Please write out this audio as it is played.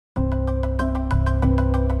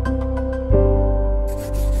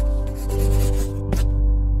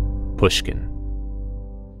Pushkin.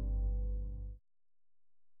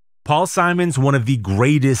 Paul Simon's one of the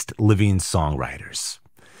greatest living songwriters.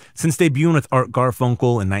 Since debuting with Art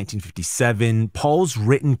Garfunkel in 1957, Paul's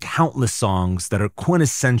written countless songs that are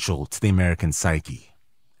quintessential to the American psyche.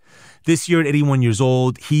 This year, at 81 years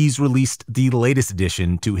old, he's released the latest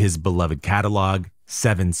addition to his beloved catalog,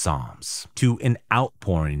 7 Psalms, to an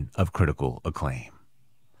outpouring of critical acclaim.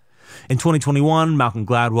 In 2021, Malcolm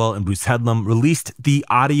Gladwell and Bruce Headlam released the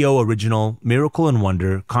audio original Miracle and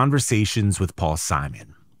Wonder: Conversations with Paul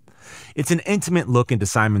Simon. It's an intimate look into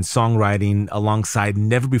Simon's songwriting alongside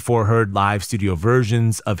never-before-heard live studio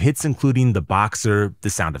versions of hits including The Boxer, The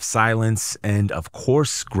Sound of Silence, and, of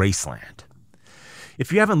course, Graceland.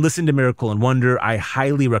 If you haven't listened to Miracle and Wonder, I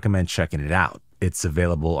highly recommend checking it out. It's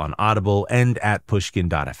available on Audible and at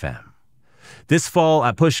pushkin.fm. This fall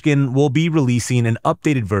at Pushkin, we'll be releasing an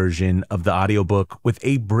updated version of the audiobook with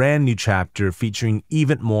a brand new chapter featuring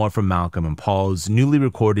even more from Malcolm and Paul's newly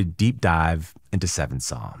recorded deep dive into 7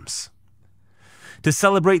 Psalms. To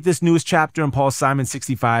celebrate this newest chapter in Paul Simon's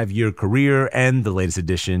 65-year career and the latest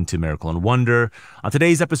addition to Miracle and Wonder, on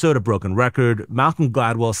today's episode of Broken Record, Malcolm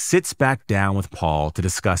Gladwell sits back down with Paul to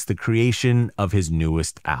discuss the creation of his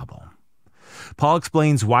newest album. Paul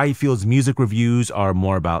explains why he feels music reviews are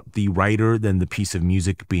more about the writer than the piece of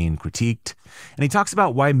music being critiqued, and he talks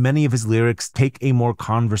about why many of his lyrics take a more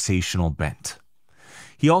conversational bent.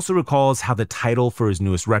 He also recalls how the title for his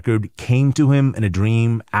newest record came to him in a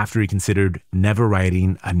dream after he considered never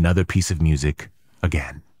writing another piece of music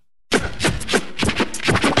again.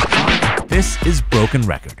 This is Broken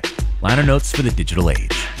Record, liner notes for the digital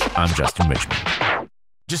age. I'm Justin Richmond.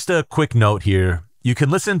 Just a quick note here. You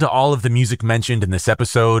can listen to all of the music mentioned in this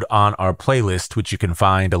episode on our playlist, which you can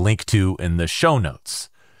find a link to in the show notes.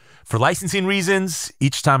 For licensing reasons,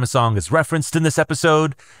 each time a song is referenced in this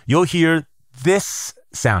episode, you'll hear this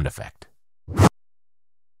sound effect.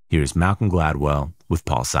 Here's Malcolm Gladwell with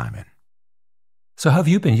Paul Simon. So how have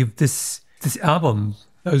you been? This album,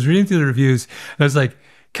 I was reading through the reviews, and I was like,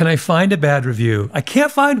 can I find a bad review? I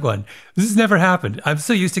can't find one. This has never happened. I'm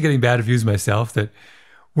so used to getting bad reviews myself that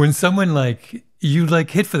when someone you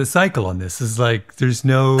hit for the cycle on this, is like, there's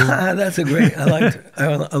no... That's a great,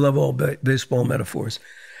 I love all baseball metaphors.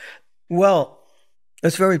 Well,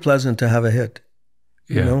 it's very pleasant to have a hit,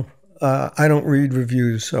 you know? I don't read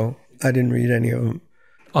reviews, so I didn't read any of them.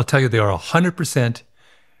 I'll tell you, they are 100%,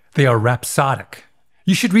 they are rhapsodic.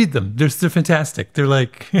 You should read them. They're fantastic. They're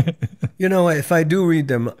like... You know, if I do read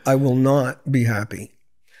them, I will not be happy.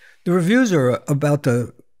 The reviews are about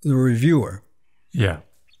the reviewer. Yeah.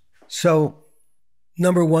 So,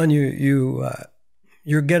 number one,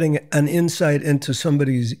 you're getting an insight into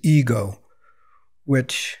somebody's ego,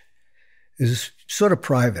 which is sort of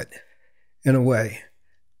private in a way.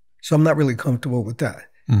 So I'm not really comfortable with that.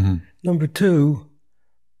 Mm-hmm. Number two,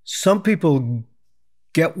 some people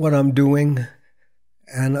get what I'm doing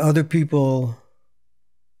and other people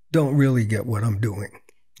don't really get what I'm doing.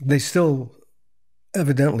 They still,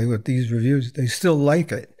 evidently with these reviews, they still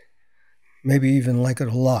like it. Maybe even like it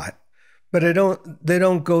a lot. But they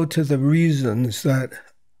don't go to the reasons that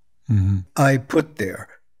I put there.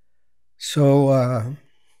 So,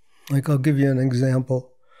 I'll give you an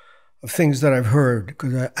example of things that I've heard,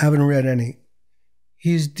 because I haven't read any.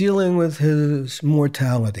 He's dealing with his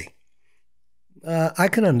mortality. I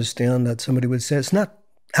can understand that somebody would say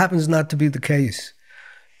happens not to be the case.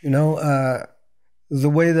 You know, the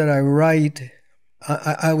way that I write,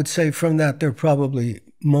 I would say from that they're probably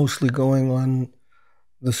mostly going on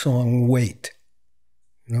the song Wait.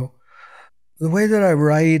 You know, the way that I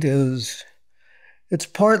write it's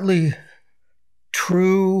partly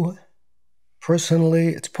true personally,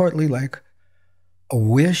 it's partly like a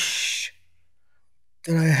wish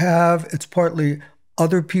that I have, it's partly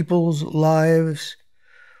other people's lives,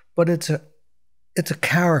 but it's a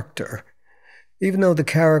character. Even though the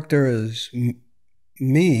character is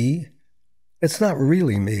me, it's not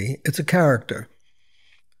really me, it's a character.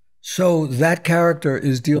 So that character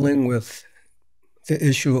is dealing with the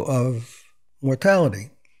issue of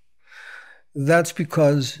mortality. That's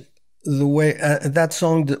because the way that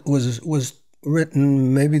song was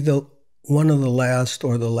written, maybe one of the last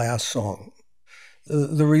or the last song.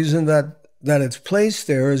 The reason that it's placed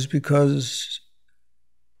there is because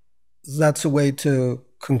that's a way to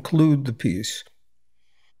conclude the piece.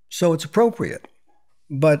 So it's appropriate,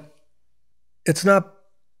 but it's not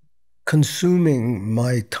consuming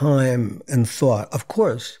my time and thought. Of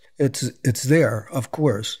course, it's there, of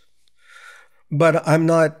course, but I'm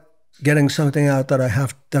not getting something out that I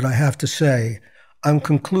have to say. I'm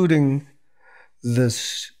concluding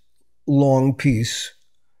this long piece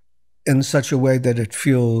in such a way that it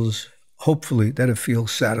feels, hopefully, that it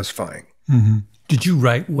feels satisfying. Mm-hmm. Did you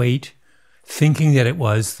write Wait thinking that it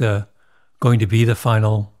was going to be the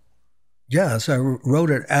final? Yes, I wrote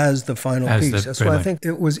it as the final piece. That's why I think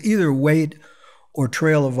it was either Wait or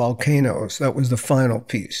Trail of Volcanoes. That was the final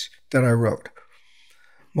piece that I wrote.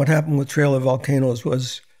 What happened with Trail of Volcanoes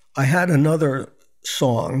was I had another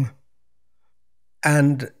song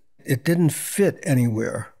and it didn't fit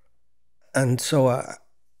anywhere. And so I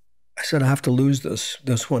said, I have to lose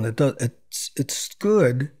this one. It's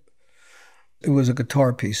good. It was a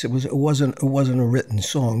guitar piece. It wasn't a written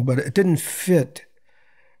song, but it didn't fit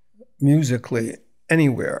musically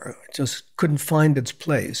anywhere. It just couldn't find its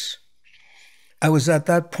place. I was at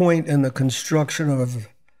that point in the construction of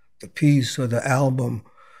the piece or the album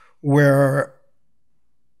where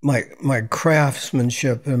my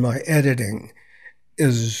craftsmanship and my editing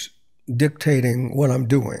is dictating what I'm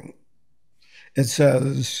doing. It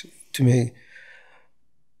says to me,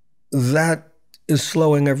 that is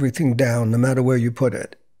slowing everything down, no matter where you put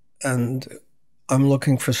it. And I'm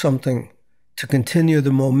looking for something to continue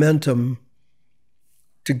the momentum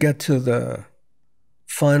to get to the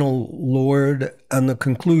final Lord and the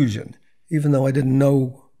conclusion, even though I didn't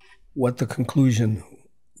know what the conclusion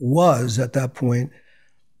was at that point.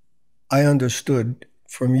 I understood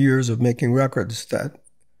from years of making records that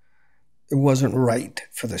it wasn't right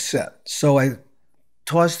for the set. So I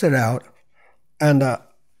tossed it out and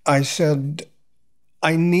I said,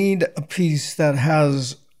 I need a piece that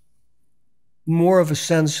has more of a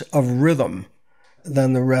sense of rhythm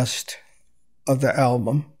than the rest of the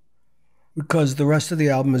album, because the rest of the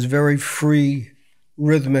album is very free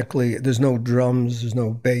rhythmically. There's no drums, there's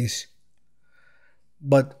no bass.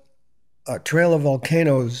 But Trail of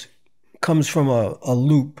Volcanoes comes from a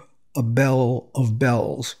loop, a bell of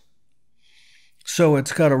bells. So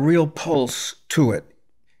it's got a real pulse to it.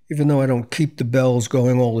 Even though I don't keep the bells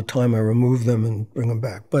going all the time, I remove them and bring them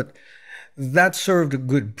back. But that served a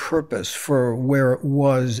good purpose for where it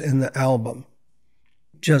was in the album,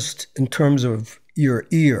 just in terms of your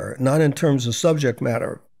ear, not in terms of subject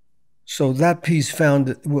matter. So that piece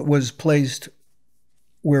was placed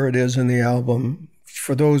where it is in the album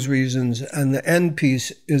for those reasons, and the end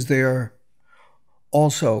piece is there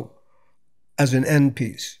also as an end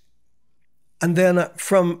piece. And then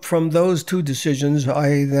from those two decisions,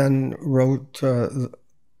 I then wrote the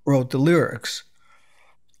lyrics.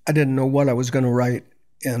 I didn't know what I was going to write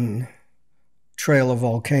in Trail of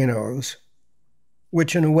Volcanoes,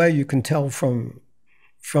 which in a way you can tell from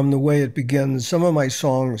the way it begins. Some of my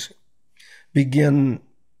songs begin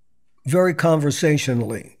very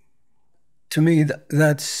conversationally. To me,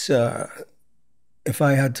 that's, if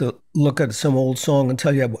I had to look at some old song and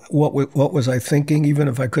tell you what was I thinking, even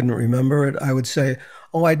if I couldn't remember it, I would say,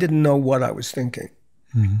 oh, I didn't know what I was thinking.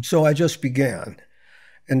 Mm-hmm. So I just began.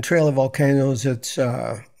 In Trail of Volcanoes, it's,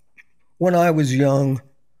 when I was young,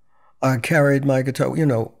 I carried my guitar. You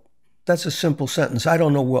know, that's a simple sentence. I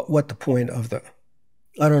don't know what the point of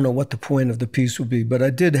the piece would be, but I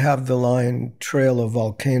did have the line Trail of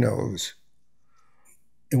Volcanoes.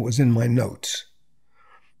 It was in my notes.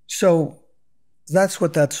 So that's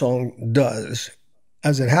what that song does.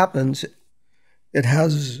 As it happens, it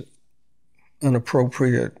has an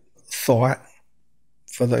appropriate thought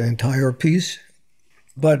for the entire piece.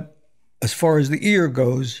 But as far as the ear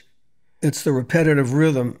goes, it's the repetitive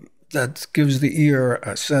rhythm that gives the ear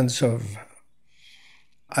a sense of,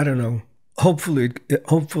 I don't know, hopefully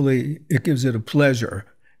it gives it a pleasure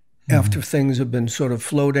after things have been sort of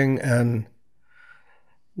floating and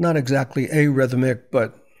not exactly arrhythmic,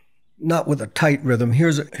 but not with a tight rhythm.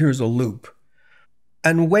 Here's a loop.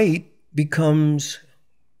 And Wait becomes,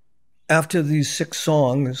 after these 6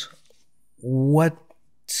 songs, what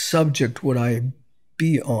subject would I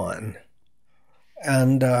be on?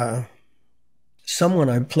 And someone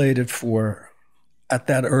I played it for at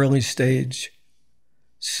that early stage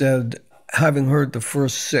said, having heard the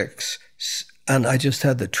first 6, and I just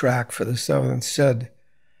had the track for the 7th, said,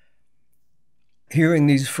 hearing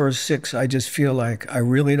these first 6, I just feel like I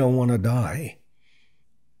really don't want to die.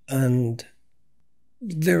 And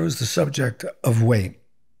there was the subject of Wait.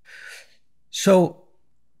 So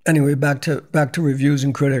anyway, back to reviews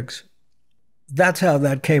and critics. That's how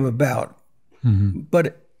that came about. Mm-hmm.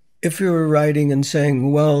 But if you're writing and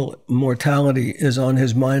saying, well, mortality is on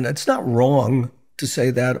his mind, it's not wrong to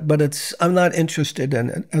say that, but I'm not interested in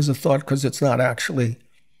it as a thought because it's not actually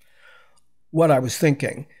what I was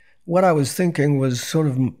thinking. What I was thinking was sort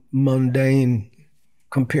of mundane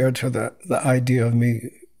compared to the idea of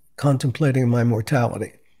me contemplating my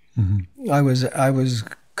mortality. Mm-hmm. I was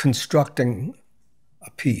constructing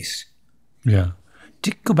a piece. Yeah.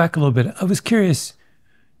 to go back a little bit, I was curious.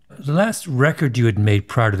 The last record you had made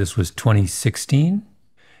prior to this was 2016.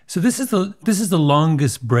 So this is the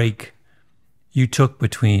longest break you took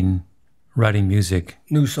between writing music,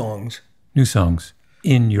 New songs.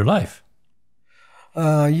 in your life.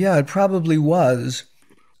 Yeah, it probably was.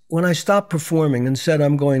 When I stopped performing and said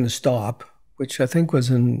I'm going to stop, which I think was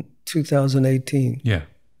in 2018. Yeah.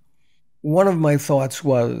 One of my thoughts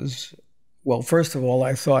was, well, first of all,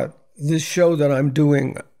 I thought this show that I'm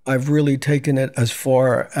doing, I've really taken it as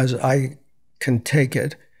far as I can take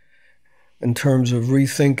it in terms of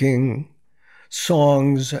rethinking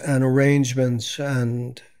songs and arrangements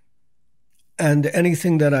and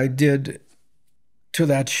anything that I did to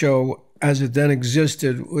that show as it then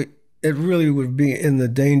existed, it really would be in the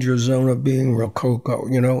danger zone of being rococo,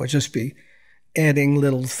 it'd just be adding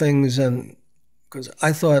little things, and because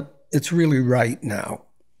I thought it's really right now.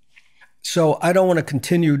 So I don't want to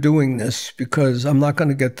continue doing this because I'm not going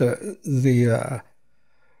to get the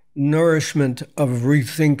nourishment of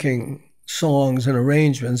rethinking songs and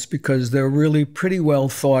arrangements because they're really pretty well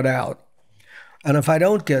thought out. And if I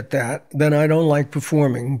don't get that, then I don't like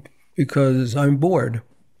performing because I'm bored.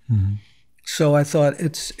 Mm-hmm. So I thought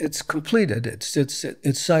it's completed.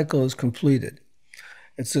 Its cycle is completed.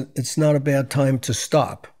 It's not a bad time to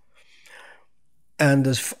stop. And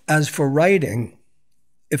as for writing,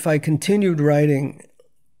 if I continued writing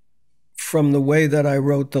from the way that I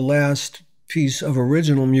wrote the last piece of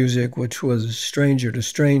original music, which was Stranger to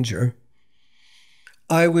Stranger,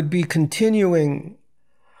 I would be continuing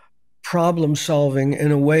problem solving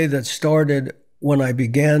in a way that started when I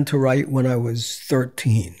began to write when I was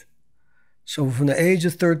 13. So from the age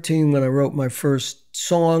of 13, when I wrote my first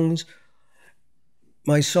songs,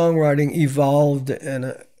 my songwriting evolved in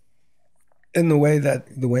the way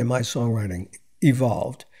my songwriting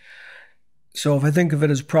evolved. So if I think of it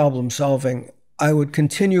as problem solving, I would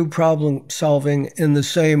continue problem solving in the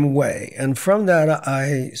same way. And from that,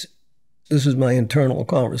 this is my internal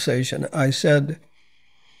conversation, I said,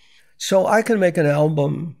 so I can make an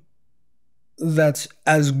album that's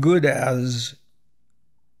as good as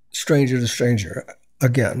Stranger to Stranger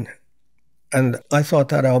again. And I thought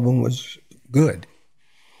that album was good.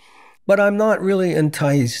 But I'm not really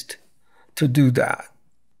enticed to do that.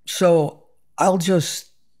 So I'll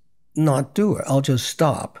just not do it. I'll just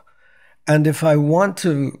stop. And if I want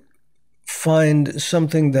to find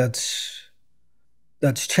something that's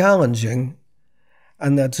challenging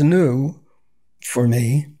and that's new for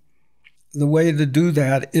me, the way to do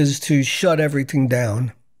that is to shut everything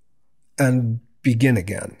down and begin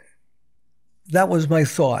again. That was my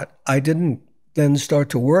thought. I didn't then start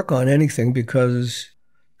to work on anything because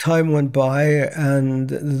time went by, and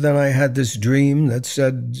then I had this dream that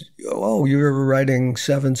said, oh, you're writing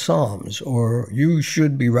 7 Psalms, or you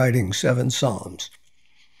should be writing 7 Psalms.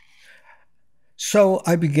 So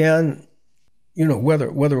I began, whether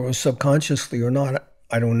it was subconsciously or not,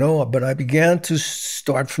 I don't know, but I began to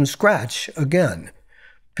start from scratch again.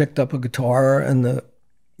 Picked up a guitar and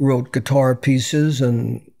wrote guitar pieces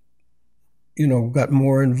and, got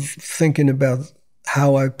more in thinking about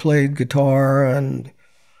how I played guitar, and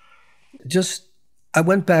just I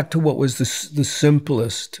went back to what was the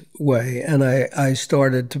simplest way, and I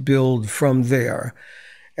started to build from there.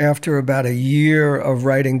 After about a year of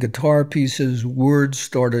writing guitar pieces, words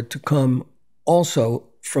started to come also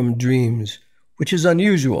from dreams, which is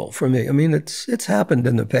unusual for me. I mean, it's happened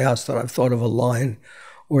in the past that I've thought of a line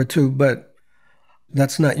or two, but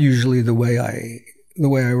that's not usually the way I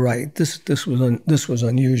write. This was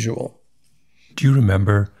unusual. Do you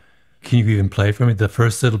remember? Can you even play for me the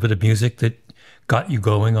first little bit of music that got you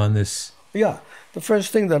going on this? Yeah, the first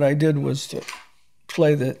thing that I did was to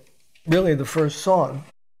play the first song.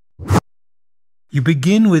 You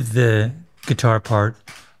begin with the guitar part,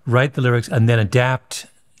 write the lyrics, and then adapt.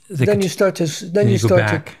 Then you start to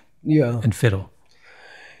and fiddle.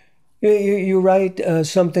 You write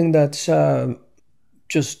something that's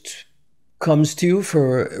just comes to you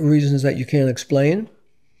for reasons that you can't explain,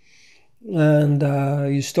 and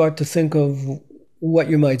you start to think of what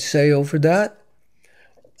you might say over that.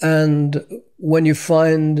 And when you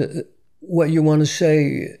find what you want to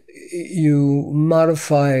say, you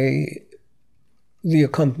modify the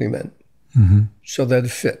accompaniment so that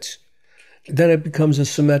it fits. Then it becomes a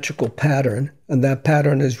symmetrical pattern, and that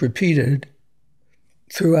pattern is repeated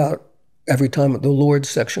throughout. Every time the Lord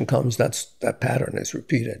section comes, that pattern is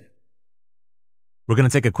repeated. We're going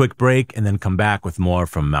to take a quick break and then come back with more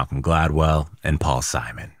from Malcolm Gladwell and Paul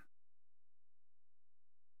Simon.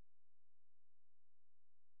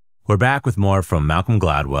 We're back with more from Malcolm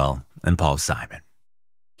Gladwell and Paul Simon.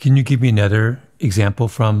 Can you give me another example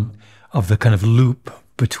from of the kind of loop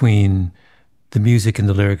between the music and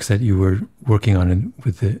the lyrics that you were working on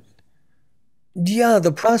with the... Yeah,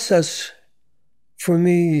 the process for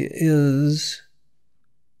me is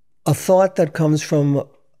a thought that comes from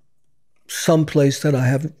some place that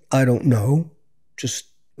I don't know. Just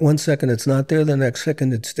 1 second it's not there, the next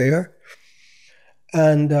second it's there.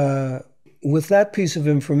 And with that piece of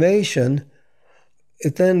information,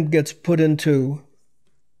 it then gets put into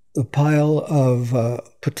the pile of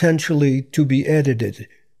potentially to be edited,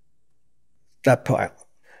 that pile.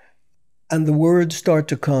 And the words start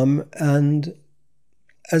to come, and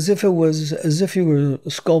as if you were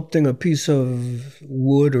sculpting a piece of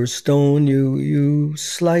wood or stone, you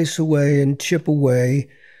slice away and chip away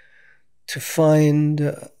to find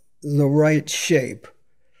the right shape.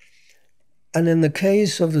 And in the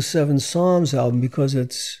case of the Seven Psalms album, because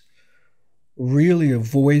it's really a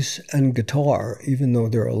voice and guitar, even though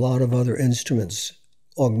there are a lot of other instruments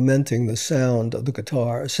augmenting the sound of the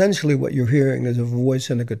guitar, essentially what you're hearing is a voice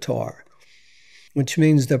and a guitar, which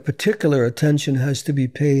means that particular attention has to be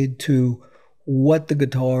paid to what the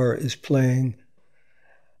guitar is playing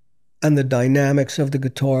and the dynamics of the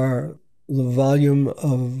guitar, the volume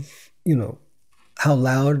of, how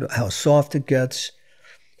loud, how soft it gets.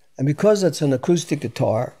 And because it's an acoustic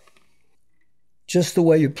guitar, just the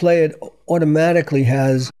way you play it automatically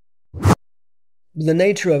has... The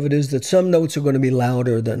nature of it is that some notes are going to be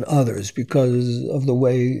louder than others because of the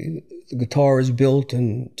way the guitar is built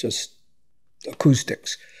and just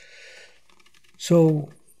acoustics. So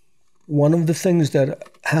one of the things that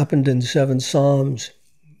happened in Seven Psalms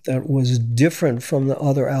that was different from the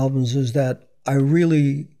other albums is that I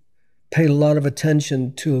really paid a lot of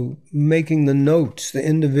attention to making the notes, the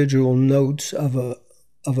individual notes of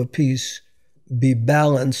a piece, be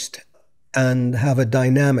balanced and have a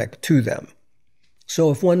dynamic to them.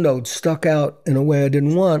 So if one note stuck out in a way I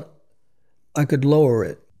didn't want, I could lower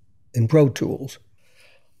it in Pro Tools.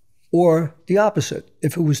 Or the opposite.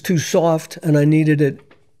 If it was too soft and I needed it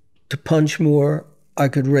to punch more, I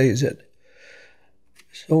could raise it.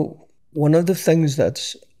 So one of the things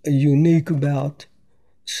that's unique about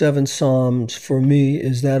Seven Psalms for me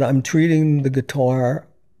is that I'm treating the guitar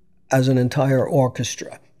as an entire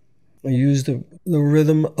orchestra. I use the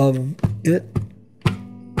rhythm of it.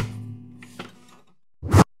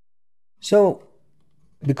 So,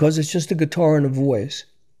 because it's just a guitar and a voice,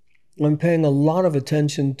 I'm paying a lot of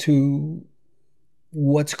attention to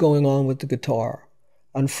what's going on with the guitar.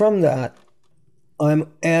 And from that, I'm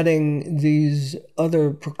adding these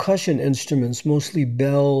other percussion instruments, mostly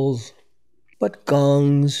bells, but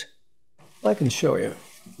gongs. I can show you.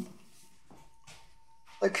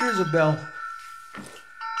 Like here's a bell.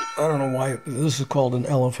 I don't know why this is called an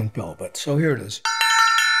elephant bell, but so here it is.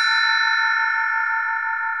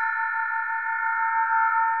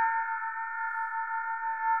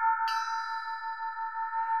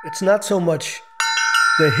 It's not so much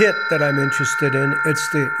the hit that I'm interested in, it's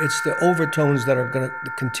the overtones that are going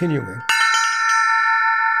to continuing.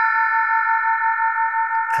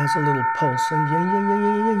 Has a little pulse.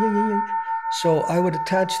 So I would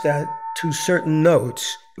attach that to certain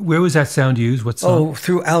notes. Where was that sound used? What song? Oh,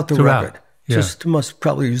 throughout the record. Yeah. Just must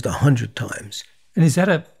probably used 100 times. And is that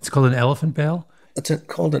it's called an elephant bell? It's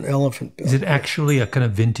called an elephant bell. Is it actually a kind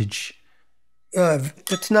of vintage?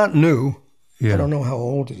 It's not new. Yeah. I don't know how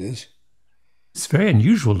old it is. It's very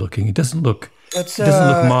unusual looking. It doesn't look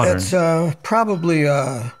modern.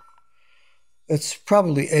 It's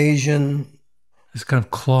probably Asian. There's kind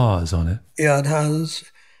of claws on it. Yeah, it has.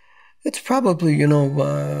 It's probably, out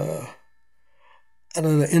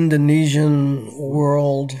of the Indonesian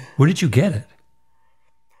world. Where did you get it?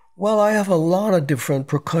 Well, I have a lot of different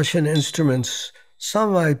percussion instruments.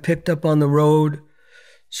 Some I picked up on the road.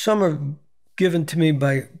 Some are given to me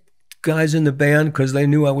by guys in the band because they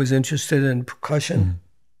knew I was interested in percussion. Mm.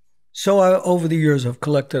 So over the years, I've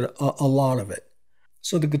collected a lot of it.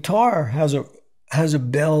 So the guitar has a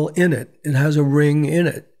bell in it. It has a ring in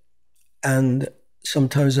it. And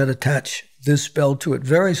sometimes I'd attach this bell to it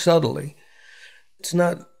very subtly. It's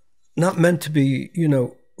not meant to be,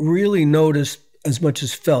 really noticed as much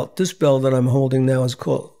as felt. This bell that I'm holding now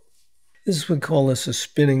we call this a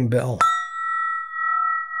spinning bell.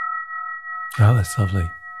 Oh, that's lovely.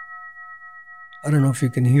 I don't know if you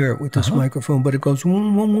can hear it with this microphone, but it goes,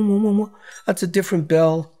 whoom, whoom, whoom, whoom, whoom. That's a different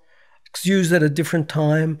bell. It's used at a different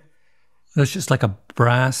time. It's just like a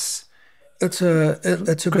brass. It's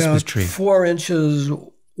about 4 inches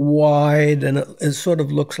wide, and it sort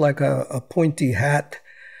of looks like a pointy hat,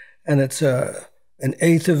 and it's an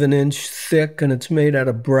eighth of an inch thick, and it's made out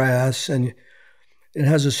of brass, and It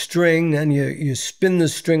has a string, and you spin the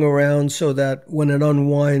string around so that when it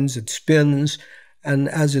unwinds, it spins. And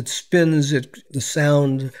as it spins, the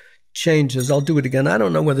sound changes. I'll do it again. I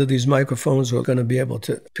don't know whether these microphones are going to be able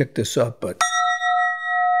to pick this up, but...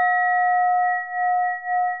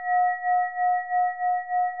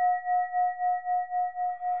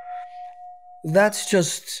 That's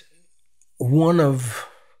just one of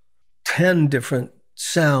 10 different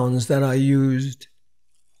sounds that I used.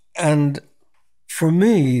 And for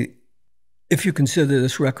me, if you consider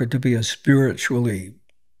this record to be a spiritually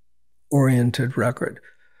oriented record,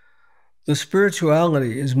 the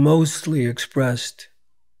spirituality is mostly expressed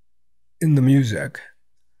in the music,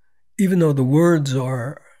 even though the words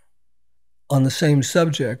are on the same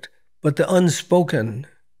subject, but the unspoken,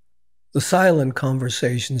 the silent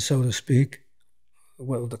conversation, so to speak,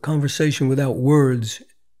 well, the conversation without words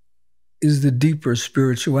is the deeper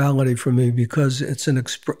spirituality for me, because it's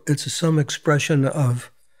some expression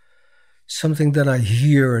of something that I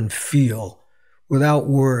hear and feel without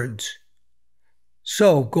words.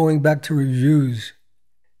 So going back to reviews,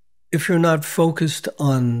 if you're not focused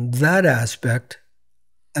on that aspect,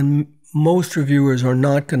 and most reviewers are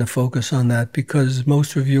not going to focus on that because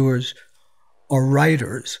most reviewers are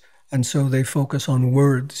writers, and so they focus on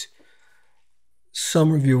words.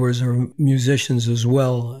 Some reviewers are musicians as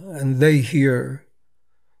well, and they hear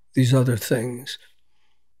these other things.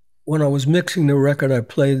 When I was mixing the record, I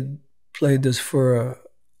played this for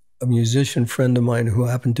a musician friend of mine who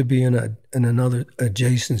happened to be in another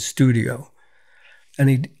adjacent studio.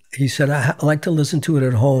 And he said, I like to listen to it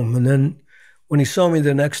at home. And then when he saw me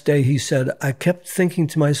the next day, he said, I kept thinking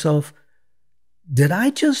to myself, did I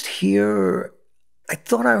just hear, I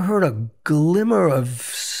thought I heard a glimmer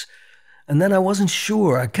of... And then I wasn't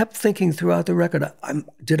sure. I kept thinking throughout the record,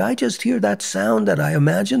 did I just hear that sound that I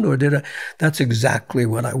imagined, or did I? That's exactly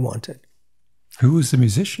what I wanted. Who was the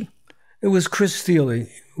musician? It was Chris Thiele,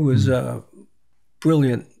 who was a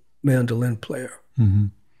brilliant mandolin player. Mm-hmm.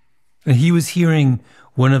 And he was hearing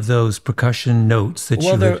one of those percussion notes that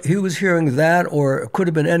he was hearing that, or it could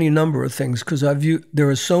have been any number of things, because there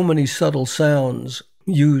are so many subtle sounds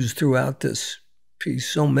used throughout this piece,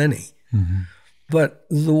 so many. Mm-hmm. But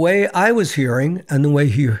the way I was hearing and the way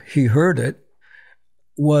he heard it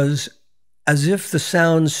was as if the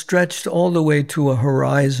sound stretched all the way to a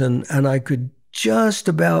horizon, and I could just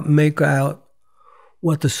about make out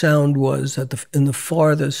what the sound was in the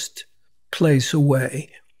farthest place away.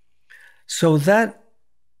 So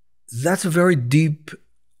that's a very deep,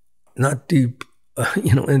 not deep,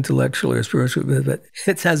 intellectually or spiritually, but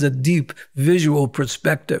it has a deep visual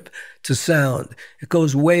perspective to sound. It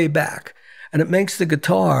goes way back. And it makes the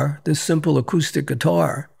guitar, this simple acoustic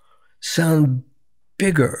guitar, sound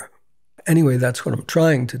bigger. Anyway, that's what I'm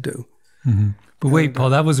trying to do. Mm-hmm. But wait, Paul,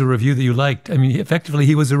 that was a review that you liked. I mean, effectively,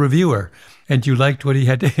 he was a reviewer, and you liked what he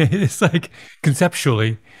had to... It's like,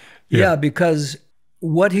 conceptually. Yeah, because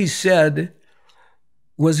what he said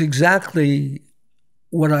was exactly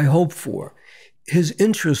what I hoped for. His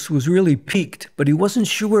interest was really piqued, but he wasn't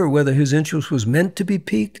sure whether his interest was meant to be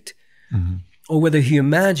piqued or whether he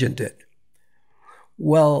imagined it.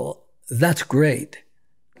 Well, that's great,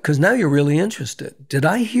 because now you're really interested. Did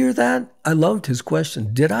I hear that? I loved his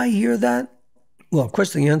question. Did I hear that? Well, of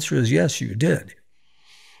course, the answer is yes, you did.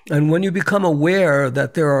 And when you become aware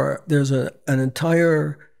that there's an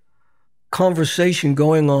entire conversation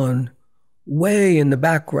going on way in the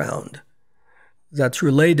background that's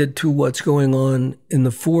related to what's going on in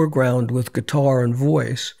the foreground with guitar and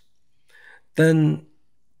voice, then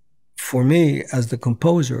for me, as the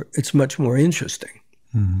composer, it's much more interesting.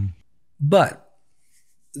 Mm-hmm. But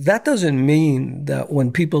that doesn't mean that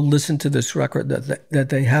when people listen to this record that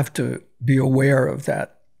they have to be aware of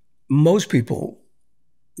that. Most people,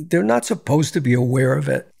 they're not supposed to be aware of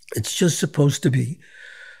it. It's just supposed to be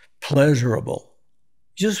pleasurable.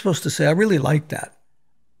 You're just supposed to say, I really like that.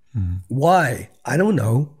 Mm-hmm. Why? I don't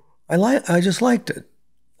know. I just liked it.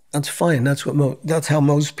 That's fine. That's how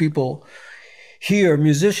most people hear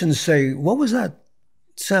musicians say, what was that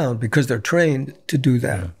sound? Because they're trained to do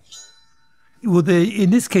that. Yeah. Well,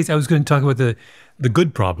 in this case, I was going to talk about the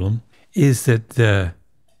good problem is that the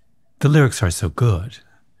lyrics are so good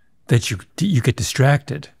that you get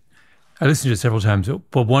distracted. I listened to it several times,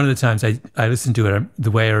 but one of the times I listened to it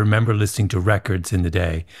the way I remember listening to records in the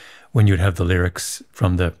day, when you'd have the lyrics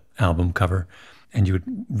from the album cover and you would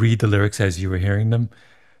read the lyrics as you were hearing them.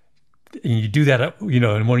 And you do that,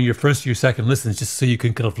 in one of your first or your second listens, just so you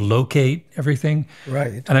can kind of locate everything.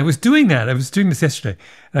 Right. And I was doing that. I was doing this yesterday.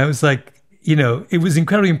 And I was like, it was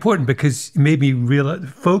incredibly important because it made me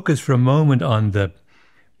focus for a moment on the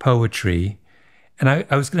poetry. And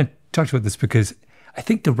I was going to talk about this because I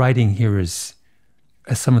think the writing here is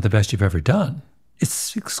some of the best you've ever done.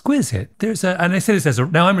 It's exquisite. And I say this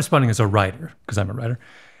now I'm responding as a writer, because I'm a writer.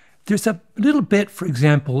 There's a little bit, for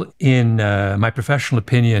example, in my professional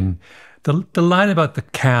opinion, the line about the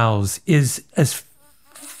cows is as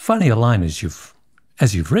funny a line as you've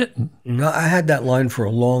written. No, I had that line for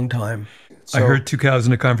a long time. I heard two cows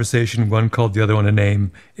in a conversation. One called the other one a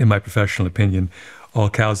name, in my professional opinion. All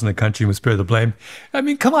cows in the country must bear the blame. I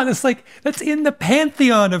mean, come on, it's like, that's in the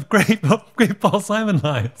pantheon of great Paul Simon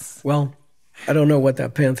lines. Well, I don't know what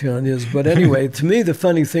that pantheon is, but anyway, to me, the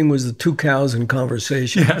funny thing was the two cows in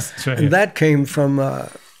conversation. Yes, that's right. And that came from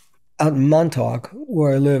out in Montauk,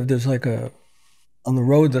 where I lived. There's like on the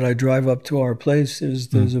road that I drive up to our place,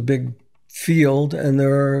 there's a big field, and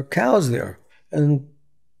there are cows there. And,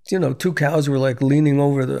 you know, two cows were like leaning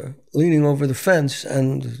over the fence,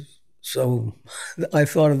 and so I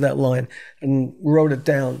thought of that line and wrote it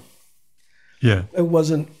down. Yeah. It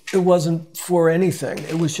wasn't for anything.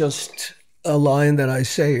 It was just a line that I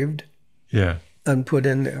saved. Yeah. And put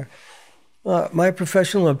in there. My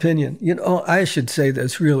professional opinion, you know, I should say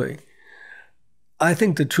this really. I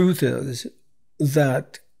think the truth is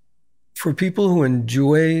that for people who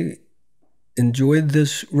enjoyed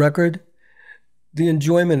this record, the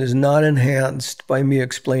enjoyment is not enhanced by me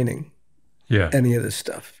explaining any of this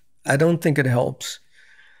stuff. I don't think it helps.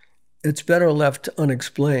 It's better left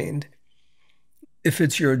unexplained. If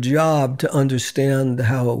it's your job to understand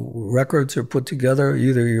how records are put together,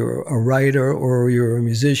 either you're a writer or you're a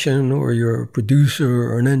musician or you're a producer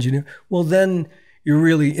or an engineer, well, then you're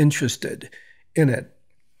really interested in it.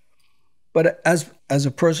 But as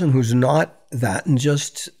a person who's not that and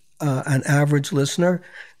just an average listener,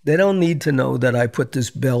 they don't need to know that I put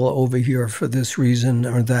this bell over here for this reason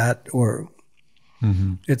or that, or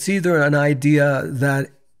it's either an idea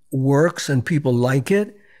that works and people like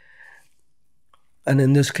it, and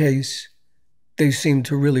in this case, they seem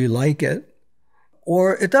to really like it,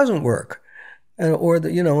 or it doesn't work,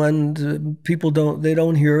 and people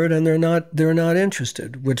don't hear it, and they're not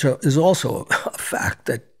interested, which is also a fact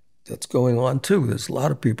that's going on too. There's a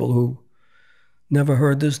lot of people who never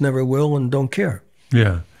heard this, never will, and don't care.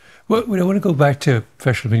 Yeah. Well, I want to go back to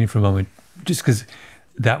professional opinion for a moment, just because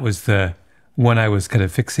that was the one I was kind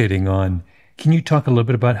of fixating on. Can you talk a little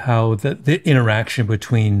bit about how the interaction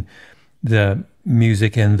between the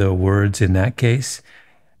music and the words in that case?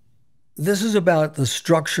 This is about the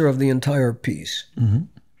structure of the entire piece. Mm-hmm.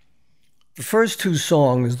 The first two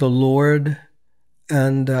songs, The Lord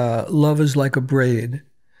and Love is Like a Braid,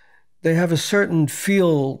 they have a certain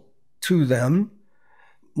feel to them,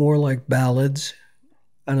 more like ballads,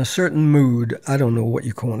 and a certain mood. I don't know what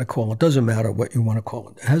you want to call it. It doesn't matter what you want to call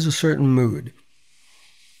it. It has a certain mood.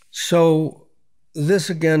 So this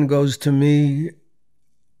again goes to me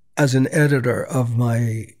as an editor of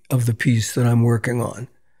the piece that I'm working on.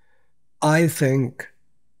 I think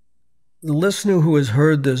the listener who has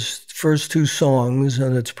heard this first two songs,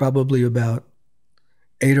 and it's probably about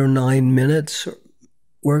 8 or 9 minutes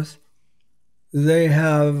worth, they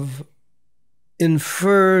have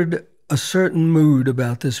inferred a certain mood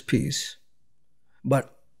about this piece.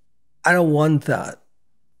 But I don't want that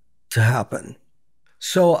to happen.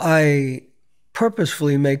 So I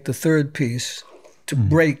purposefully make the third piece to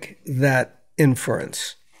break that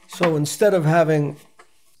inference. So instead of having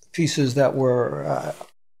pieces that were,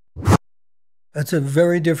 that's a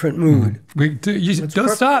very different mood. Don't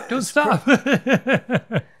stop.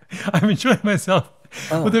 I'm enjoying myself.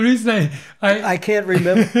 Oh. Well, the reason I can't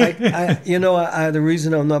remember, the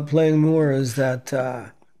reason I'm not playing more is that,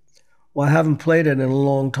 I haven't played it in a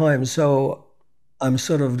long time, so I'm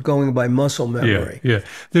sort of going by muscle memory. Yeah.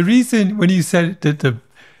 The reason, when you said that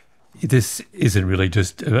this isn't really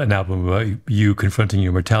just an album about you confronting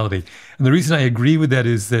your mortality, and the reason I agree with that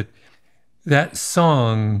is that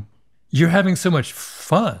song, you're having so much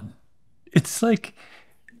fun. It's like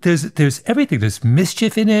there's everything. There's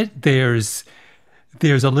mischief in it. There's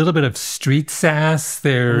a little bit of street sass.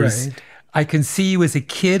 Right. I can see you as a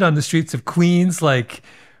kid on the streets of Queens, like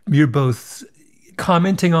you're both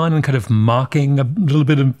commenting on and kind of mocking a little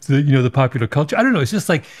bit of the popular culture. I don't know. It's just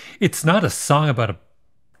like, it's not a song about a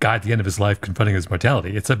guy at the end of his life confronting his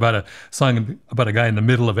mortality. It's about a song about a guy in the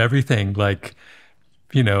middle of everything, like,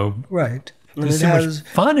 Right. There's so much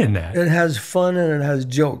fun in that. It has fun and it has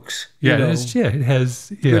jokes. Yeah, it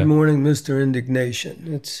has. Yeah. Good morning, Mr.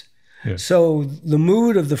 Indignation. So the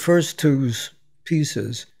mood of the first two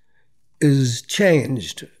pieces is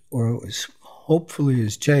changed, or hopefully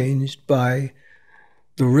is changed by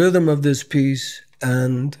the rhythm of this piece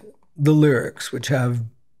and the lyrics, which have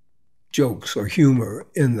jokes or humor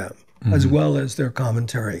in them, as well as their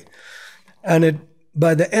commentary. And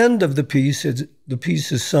by the end of the piece, the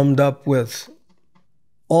piece is summed up with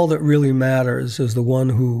all that really matters is the one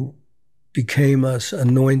who became us,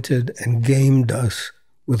 anointed, and gamed us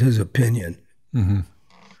with his opinion. Mm-hmm.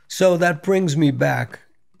 So that brings me back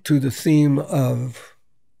to the theme of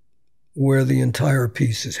where the entire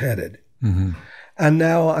piece is headed. Mm-hmm. And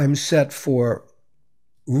now I'm set for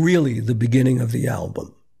really the beginning of the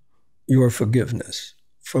album, Your Forgiveness.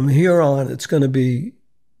 From here on, it's going to be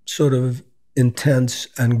sort of intense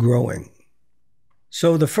and growing.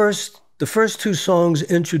 So the first two songs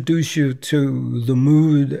introduce you to the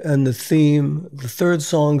mood and the theme. The third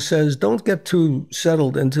song says, don't get too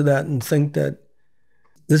settled into that and think that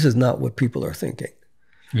this is not what people are thinking.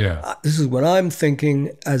 Yeah. This is what I'm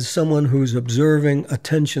thinking as someone who's observing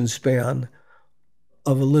attention span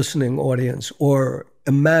of a listening audience, or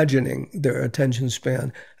imagining their attention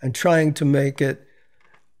span and trying to make it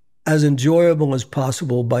as enjoyable as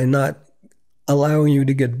possible by not allowing you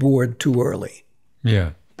to get bored too early.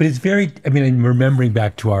 Yeah. But it's very, I mean, I'm remembering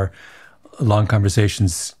back to our long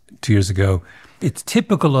conversations 2 years ago, it's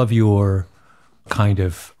typical of your kind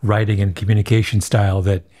of writing and communication style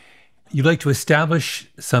that you like to establish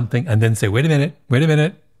something and then say, wait a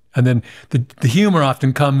minute. And then the humor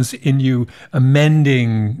often comes in you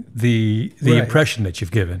amending the Right. impression that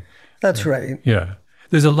you've given. That's right. Yeah.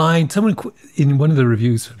 There's a line, in one of the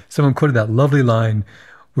reviews, someone quoted that lovely line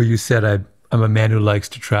where you said, I'm a man who likes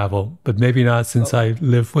to travel, but maybe not since I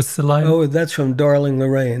live. What's the line? Oh, that's from Darling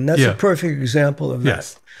Lorraine. That's a perfect example of that.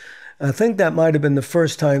 Yes. I think that might have been the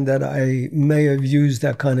first time that I may have used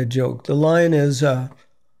that kind of joke. The line is,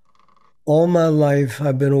 all my life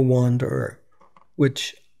I've been a wanderer,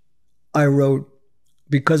 which I wrote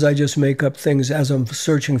because I just make up things as I'm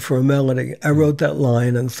searching for a melody. I wrote that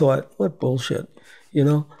line and thought, what bullshit, you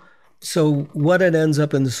know? So what it ends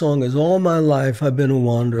up in the song is, all my life I've been a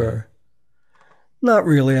wanderer. Not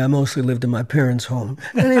really. I mostly lived in my parents' home.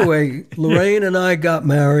 Anyway, Lorraine and I got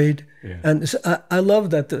married. Yeah. And I love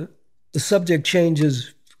that the subject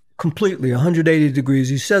changes completely, 180 degrees.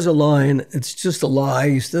 He says a line, it's just a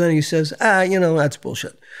lie. Then he says, that's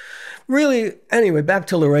bullshit. Really, anyway, back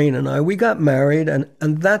to Lorraine and I. We got married, and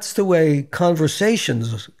that's the way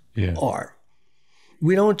conversations are.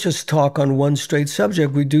 We don't just talk on one straight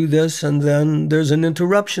subject. We do this, and then there's an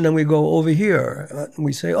interruption, and we go over here.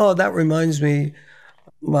 We say, oh, that reminds me,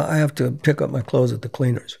 I have to pick up my clothes at the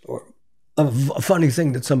cleaners, or a funny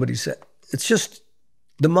thing that somebody said. It's just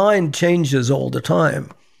the mind changes all the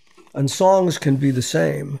time, and songs can be the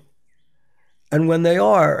same. And when they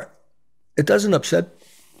are, it doesn't upset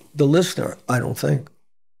the listener, I don't think.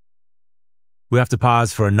 We have to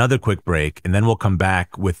pause for another quick break, and then we'll come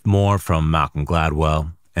back with more from Malcolm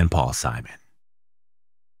Gladwell and Paul Simon.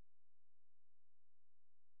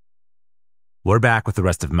 We're back with the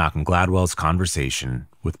rest of Malcolm Gladwell's conversation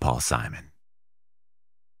with Paul Simon.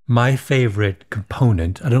 My favorite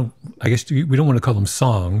component, I guess we don't want to call them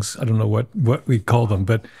songs. I don't know what we call them,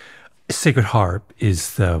 but Sacred Harp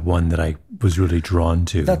is the one that I was really drawn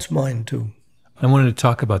to. That's mine too. I wanted to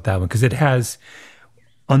talk about that one because it has,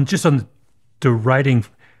 on the writing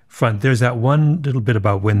front, there's that one little bit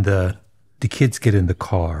about when the kids get in the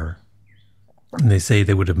car and they say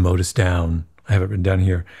they would have mowed us down. I have it written down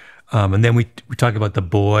here. And then we talk about the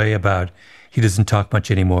boy, about he doesn't talk much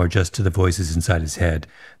anymore, just to the voices inside his head.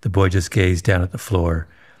 The boy just gazed down at the floor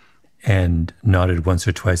and nodded once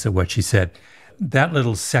or twice at what she said. That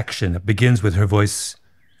little section that begins with her voice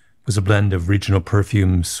was a blend of regional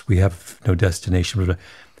perfumes. We have no destination.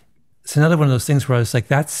 It's another one of those things where I was like,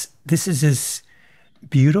 this is as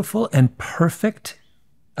beautiful and perfect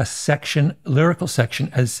a lyrical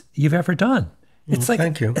section as you've ever done. It's like,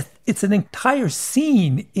 thank you. It's an entire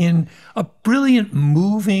scene in a brilliant,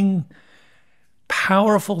 moving,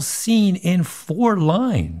 powerful scene in 4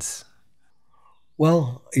 lines.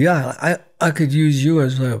 Well, yeah, I could use you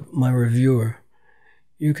as my reviewer.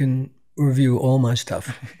 You can review all my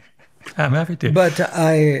stuff. I'm happy to. But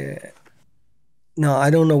I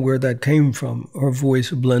don't know where that came from, her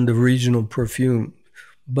voice, a blend of regional perfume,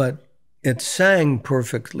 but it sang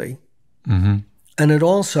perfectly. Mm-hmm. And it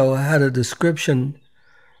also had a description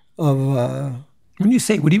of... When you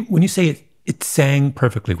say it sang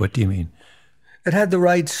perfectly, what do you mean? It had the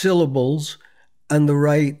right syllables and the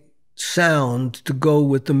right sound to go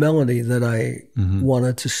with the melody that I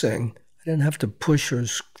wanted to sing. I didn't have to push or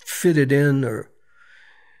fit it in, or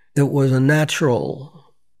it was a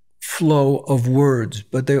natural flow of words,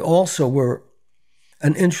 but they also were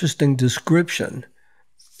an interesting description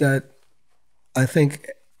that I think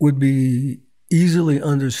would be easily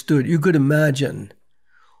understood. You could imagine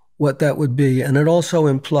what that would be. And it also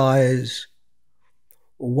implies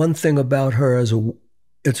one thing about her as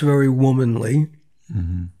it's very womanly.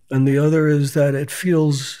 Mm-hmm. And the other is that it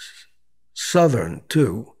feels Southern,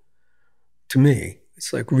 too, to me.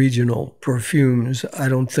 It's like regional perfumes. I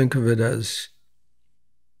don't think of it as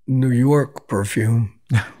New York perfume.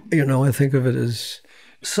 I think of it as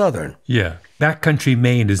Southern. Yeah. Backcountry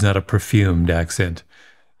Maine is not a perfumed accent.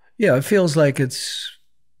 Yeah, it feels like it's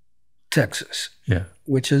Texas. Yeah.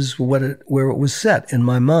 Which is where it was set in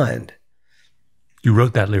my mind. You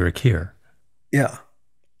wrote that lyric here. Yeah.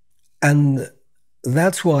 And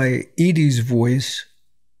that's why Edie's voice,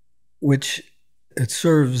 which it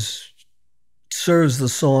serves the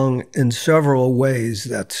song in several ways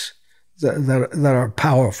that are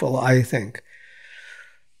powerful, I think.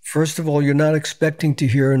 First of all, you're not expecting to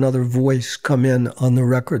hear another voice come in on the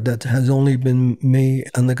record that has only been me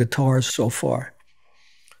and the guitars so far.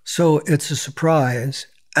 So it's a surprise.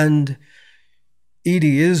 And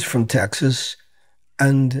Edie is from Texas,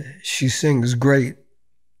 and she sings great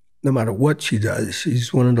no matter what she does.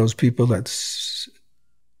 She's one of those people that's,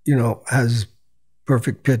 has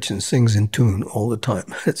perfect pitch and sings in tune all the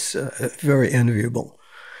time. It's very enviable.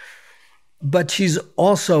 But she's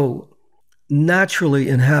also naturally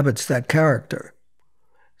inhabits that character.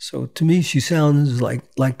 So to me, she sounds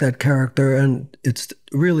like that character, and it's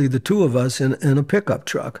really the two of us in a pickup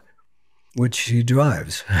truck, which she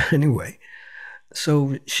drives anyway.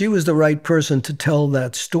 So she was the right person to tell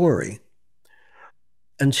that story.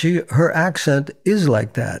 And her accent is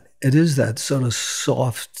like that. It is that sort of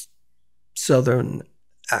soft Southern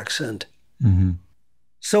accent. Mm-hmm.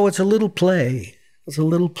 So it's a little play. It's a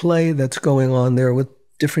little play that's going on there with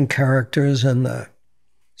different characters. And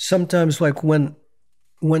sometimes like when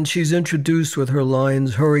she's introduced with her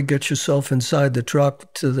lines, "Hurry, get yourself inside the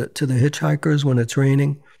truck," to the hitchhikers when it's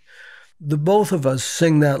raining, the both of us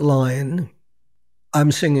sing that line.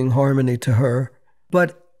 I'm singing harmony to her,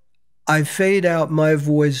 but I fade out my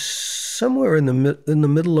voice somewhere in the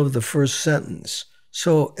middle of the first sentence.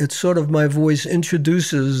 So it's sort of my voice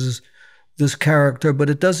introduces this character, but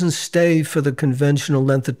it doesn't stay for the conventional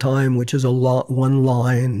length of time, which is one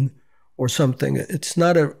line or something. It's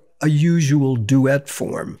not a usual duet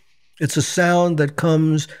form. It's a sound that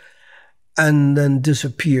comes and then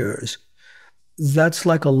disappears. That's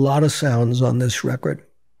like a lot of sounds on this record.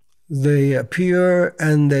 They appear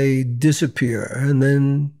and they disappear. And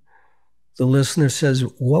then the listener says,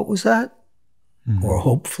 "What was that?" Mm-hmm. Or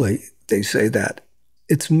hopefully they say that.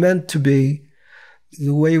 It's meant to be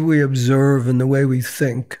the way we observe and the way we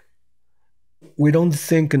think. We don't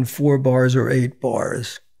think in 4 bars or 8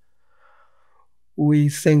 bars. We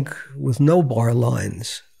think with no bar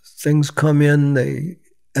lines. Things come in,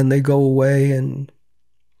 they go away, and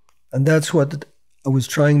that's what I was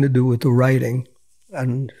trying to do with the writing.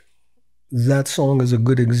 And that song is a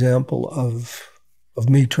good example of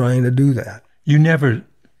me trying to do that. You never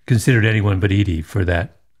considered anyone but Edie for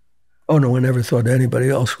that? Oh, no, I never thought anybody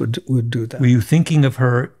else would do that. Were you thinking of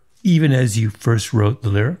her even as you first wrote the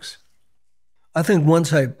lyrics? I think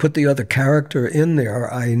once I put the other character in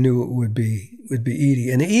there, I knew it would be Edie.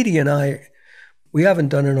 And Edie and I, we haven't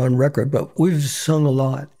done it on record, but we've sung a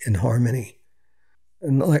lot in harmony.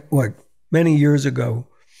 And like many years ago,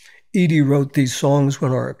 Edie wrote these songs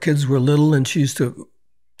when our kids were little, and she used to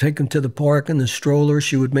take them to the park in the stroller.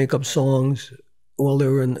 She would make up songs while they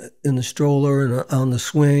were in the stroller and on the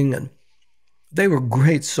swing. And they were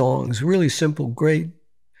great songs, really simple, great,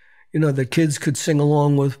 the kids could sing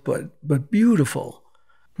along with, but beautiful.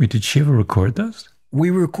 Wait, did she ever record those?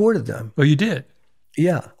 We recorded them. Oh, you did?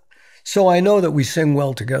 Yeah. So I know that we sing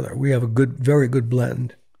well together. We have a very good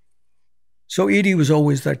blend. So Edie was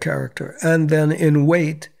always that character. And then in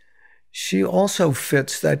Wait, she also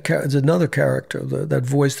fits that character. It's another character, that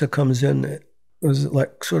voice that comes in. It was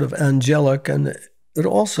like sort of angelic, and it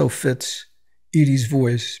also fits Edie's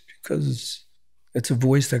voice because it's a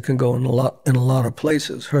voice that can go in a lot of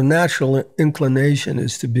places. Her natural inclination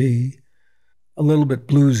is to be a little bit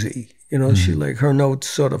bluesy. She her notes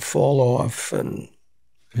sort of fall off, and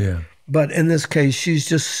yeah. But in this case, she's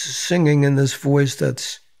just singing in this voice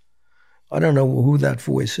that's, I don't know who that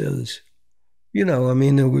voice is. It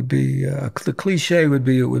would be, the cliche would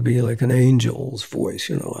be, it would be like an angel's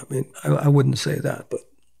voice, I wouldn't say that, but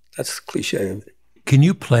that's the cliche of it. Can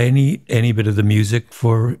you play any bit of the music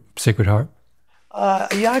for Sacred Heart?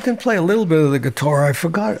 Yeah, I can play a little bit of the guitar. I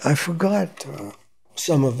forgot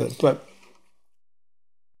some of it, but.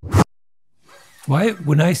 Why,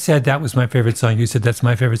 when I said that was my favorite song, you said that's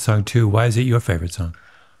my favorite song too. Why is it your favorite song?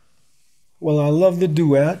 Well, I love the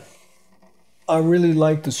duet. I really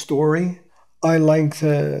like the story. I like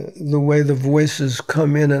the way the voices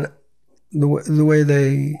come in and the way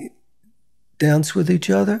they dance with each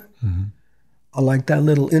other. Mm-hmm. I liked that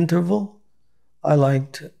little interval. I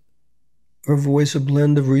liked her voice, a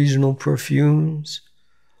blend of regional perfumes.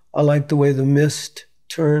 I liked the way the mist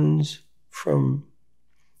turns from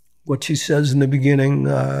what she says in the beginning.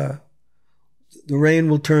 The rain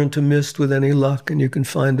will turn to mist with any luck, and you can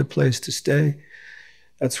find a place to stay.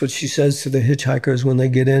 That's what she says to the hitchhikers when they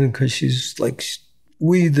get in, because she's like,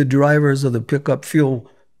 we, the drivers of the pickup, feel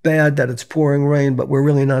bad that it's pouring rain, but we're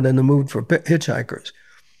really not in the mood for hitchhikers.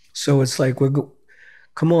 So it's like,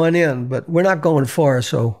 come on in, but we're not going far,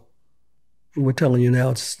 so we're telling you now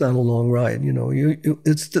it's not a long ride. You know,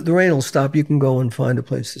 it's the rain will stop. You can go and find a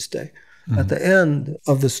place to stay. Mm-hmm. At the end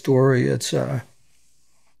of the story, it's the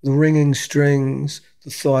ringing strings, the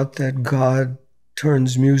thought that God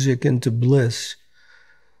turns music into bliss.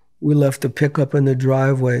 We left the pickup in the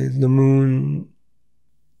driveway. The moon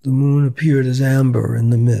appeared as amber in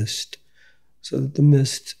the mist, so that the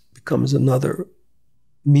mist becomes another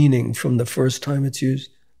meaning from the first time it's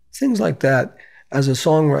used. Things like that, as a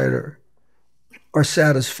songwriter, are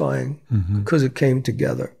satisfying because it came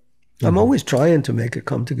together. I'm always trying to make it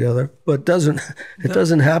come together, but it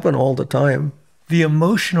doesn't happen all the time. The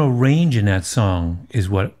emotional range in that song is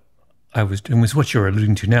what was what you're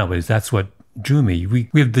alluding to now, but that's what drew me. We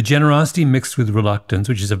have the generosity mixed with reluctance,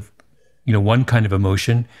 which is one kind of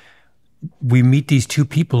emotion. We meet these two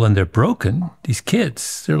people and they're broken. These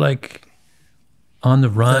kids, they're like on the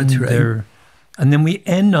run. That's right. And then we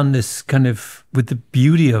end on this kind of, with the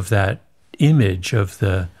beauty of that image of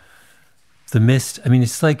the mist. I mean,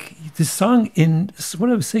 it's like this song what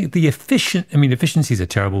I was saying, efficiency is a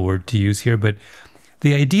terrible word to use here, but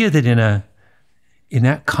the idea that in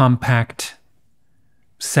that compact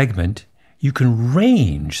segment, you can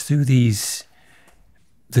range through this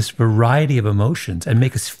variety of emotions and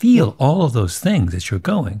make us feel all of those things as you're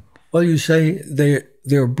going. Well, you say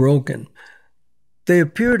they're broken. They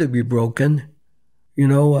appear to be broken. You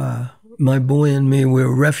know, my boy and me,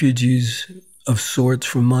 we're refugees of sorts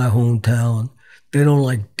from my hometown. They don't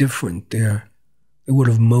like different there. They would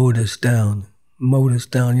have mowed us down,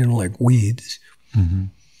 like weeds. Mm-hmm.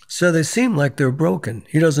 So they seem like they're broken.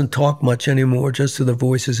 He doesn't talk much anymore, just to the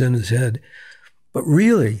voices in his head. But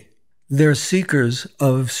really, they're seekers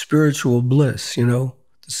of spiritual bliss, the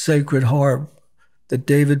sacred harp that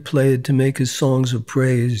David played to make his songs of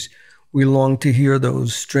praise. We long to hear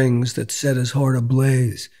those strings that set his heart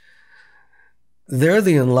ablaze. They're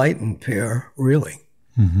the enlightened pair, really.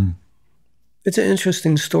 Mm-hmm. It's an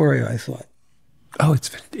interesting story, I thought. Oh,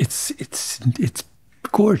 it's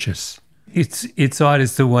gorgeous. It's odd.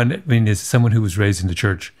 It's the one. I mean, as someone who was raised in the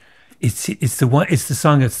church, it's the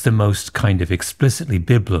song that's the most kind of explicitly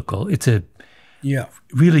biblical.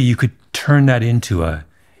 Really, you could turn that into a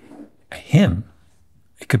hymn.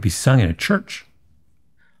 It could be sung in a church.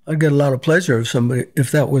 I'd get a lot of pleasure if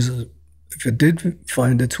it did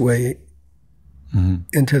find its way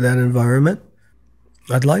into that environment.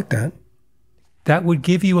 I'd like that. That would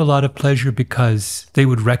give you a lot of pleasure because they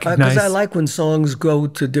would recognize... Because I like when songs go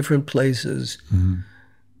to different places. Mm-hmm.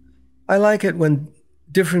 I like it when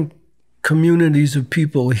different communities of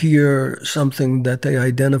people hear something that they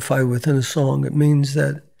identify with in a song. It means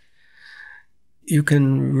that you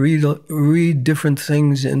can read different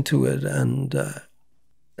things into it, and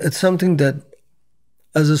it's something that,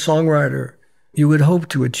 as a songwriter, you would hope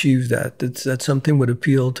to achieve that something would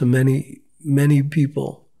appeal to many, many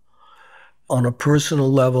people on a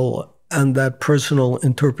personal level, and that personal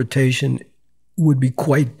interpretation would be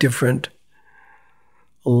quite different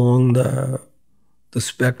along the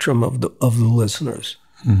spectrum of the listeners.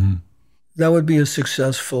 Mm-hmm. That would be a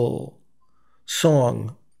successful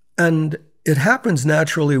song. And it happens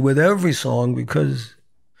naturally with every song because,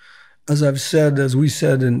 as we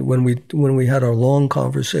said when we had our long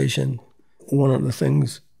conversation, one of the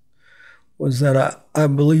things was that I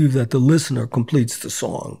believe that the listener completes the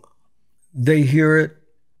song. They hear it,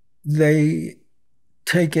 they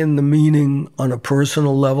take in the meaning on a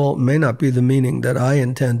personal level. It may not be the meaning that I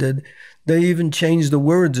intended. They even change the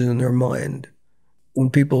words in their mind. When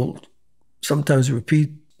people sometimes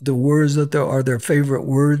repeat the words that are their favorite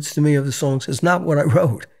words to me of the songs, it's not what I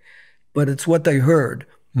wrote, but it's what they heard.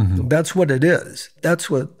 Mm-hmm. That's what it is. That's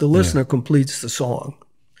what the listener completes the song.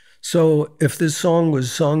 So if this song was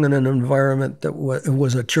sung in an environment that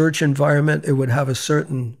was a church environment, it would have a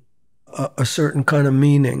certain kind of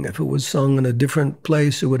meaning. If it was sung in a different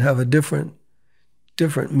place, it would have a different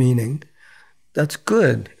meaning. That's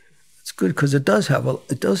good. It's good because it does have a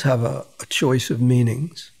choice of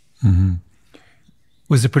meanings. Mm-hmm.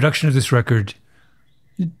 Was the production of this record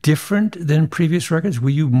different than previous records?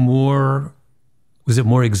 Was it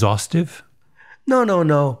more exhaustive? No.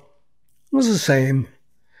 It was the same.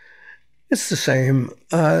 It's the same.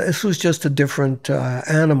 This was just a different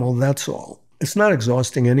animal, that's all. It's not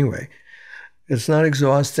exhausting anyway. It's not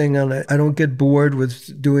exhausting, and I don't get bored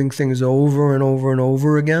with doing things over and over and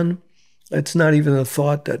over again. It's not even a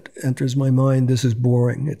thought that enters my mind, this is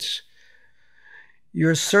boring.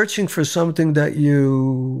 You're searching for something that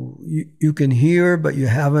you can hear, but you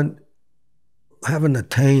haven't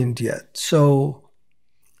attained yet. So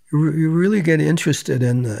you really get interested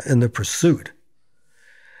in the pursuit.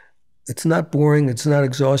 It's not boring. It's not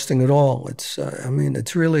exhausting at all. It's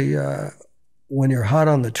really, when you're hot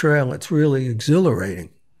on the trail, it's really exhilarating.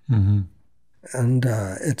 Mm-hmm. And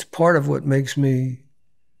it's part of what makes me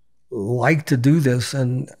like to do this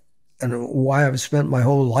and why I've spent my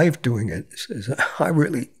whole life doing it. Is I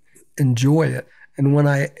really enjoy it. And when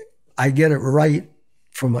I get it right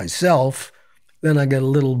for myself, then I get a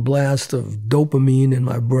little blast of dopamine in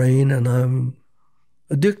my brain and I'm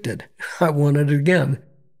addicted. I want it again.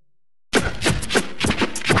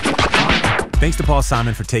 Thanks to Paul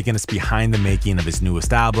Simon for taking us behind the making of his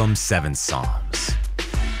newest album, 7 Psalms.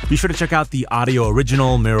 Be sure to check out the audio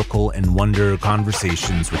original Miracle and Wonder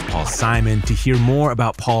Conversations with Paul Simon to hear more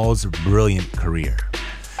about Paul's brilliant career.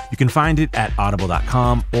 You can find it at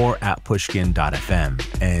audible.com or at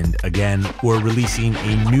pushkin.fm. And again, we're releasing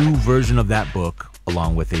a new version of that book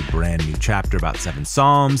along with a brand new chapter about 7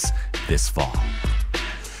 Psalms this fall.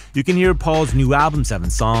 You can hear Paul's new album, 7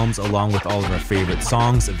 Psalms, along with all of our favorite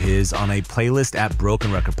songs of his on a playlist at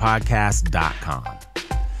brokenrecordpodcast.com.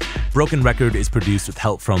 Broken Record is produced with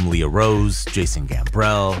help from Leah Rose, Jason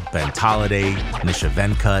Gambrell, Ben Tolliday, Nisha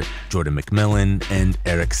Venkat, Jordan McMillan, and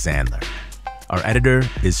Eric Sandler. Our editor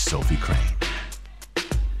is Sophie Crane.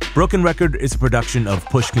 Broken Record is a production of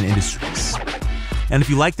Pushkin Industries. And if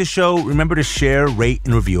you like the show, remember to share, rate,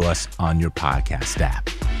 and review us on your podcast app.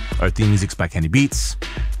 Our theme music's by Kenny Beats.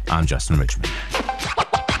 I'm Justin Richmond.